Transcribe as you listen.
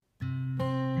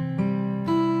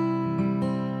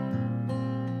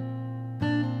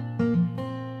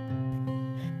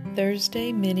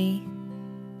Thursday mini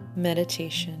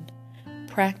meditation.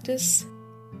 Practice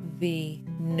the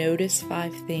Notice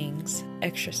 5 Things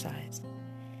exercise.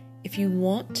 If you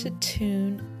want to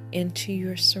tune into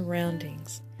your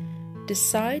surroundings,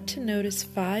 decide to notice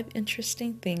 5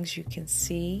 interesting things you can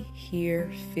see,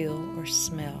 hear, feel, or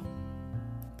smell.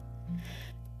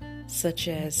 Such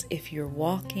as if you're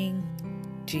walking,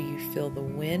 do you feel the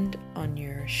wind on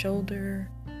your shoulder?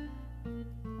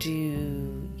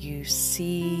 Do you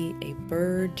see a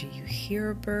bird? Do you hear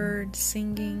a bird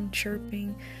singing,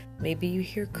 chirping? Maybe you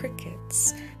hear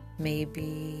crickets.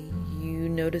 Maybe you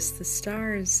notice the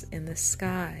stars in the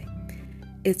sky.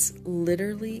 It's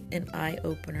literally an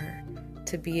eye-opener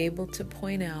to be able to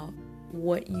point out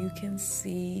what you can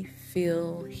see,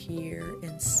 feel, hear,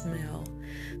 and smell.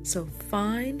 So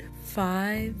find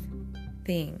 5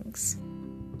 things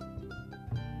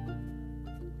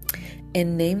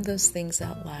and name those things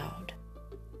out loud.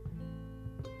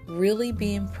 Really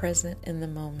being present in the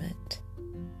moment.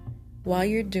 While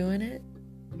you're doing it,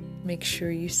 make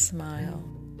sure you smile.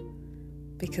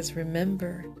 Because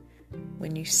remember,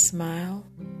 when you smile,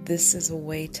 this is a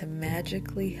way to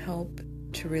magically help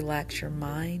to relax your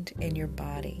mind and your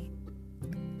body.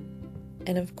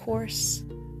 And of course,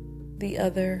 the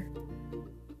other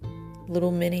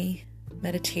little mini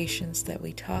meditations that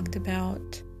we talked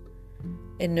about,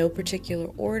 in no particular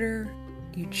order,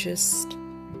 you just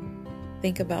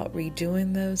think about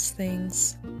redoing those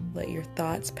things. Let your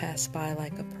thoughts pass by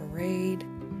like a parade.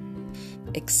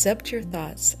 Accept your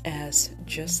thoughts as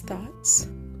just thoughts.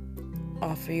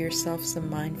 Offer yourself some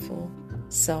mindful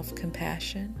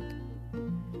self-compassion.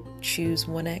 Choose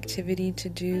one activity to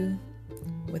do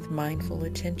with mindful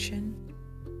attention.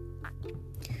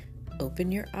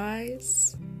 Open your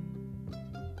eyes.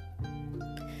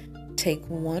 Take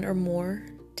 1 or more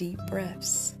deep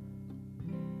breaths.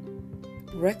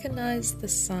 Recognize the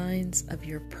signs of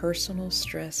your personal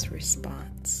stress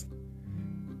response.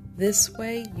 This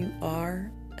way you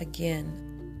are,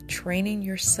 again, training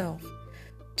yourself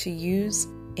to use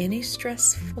any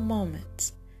stressful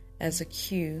moments as a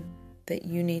cue that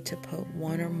you need to put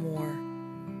 1 or more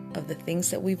of the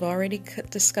things that we've already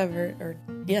discovered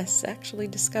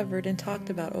and talked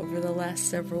about over the last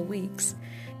several weeks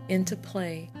into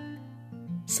play,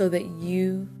 so that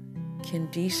you can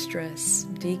de-stress,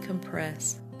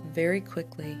 decompress very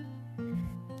quickly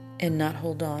and not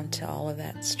hold on to all of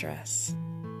that stress.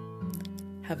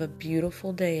 Have a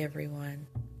beautiful day, everyone.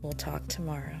 We'll talk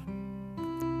tomorrow.